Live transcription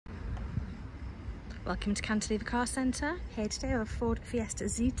Welcome to Cantilever Car Centre. Here today we have a Ford Fiesta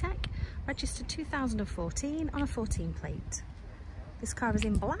Z-Tech, registered 2014 on a 14 plate. This car is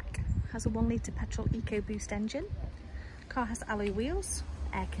in black, has a 1 litre petrol EcoBoost engine. The car has alloy wheels,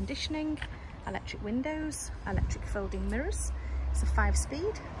 air conditioning, electric windows, electric folding mirrors. It's a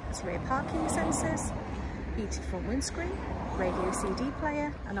 5-speed, has rear parking sensors, heated front windscreen, radio CD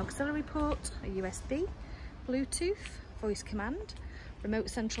player, an auxiliary port, a USB, Bluetooth, voice command, remote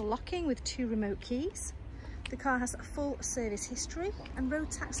central locking with 2 remote keys. The car has a full service history and road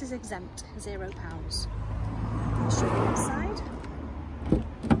tax is exempt, £0. I'll show you inside.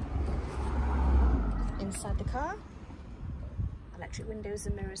 Inside the car, electric windows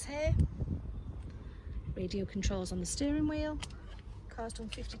and mirrors here, radio controls on the steering wheel. Car's done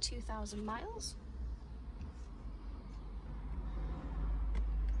 52,000 miles.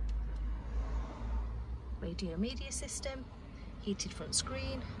 Radio media system, heated front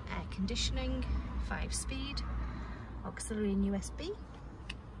screen, air conditioning, 5-speed, auxiliary and USB.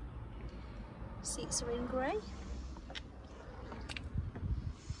 Seats are in grey.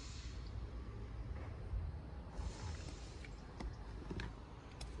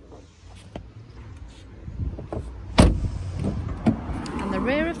 And the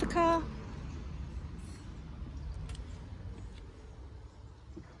rear of the car,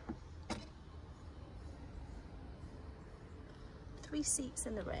 three seats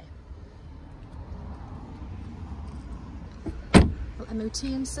in the rear. We'll MOT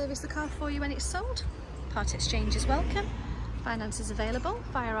and service the car for you when it's sold. Part exchange is welcome. Finance is available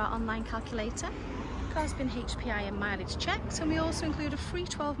via our online calculator. Car's been HPI and mileage checked, and we also include a free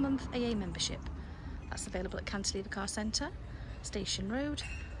 12-month AA membership. That's available at Cantilever Car Centre, Station Road,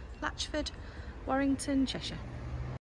 Latchford, Warrington, Cheshire.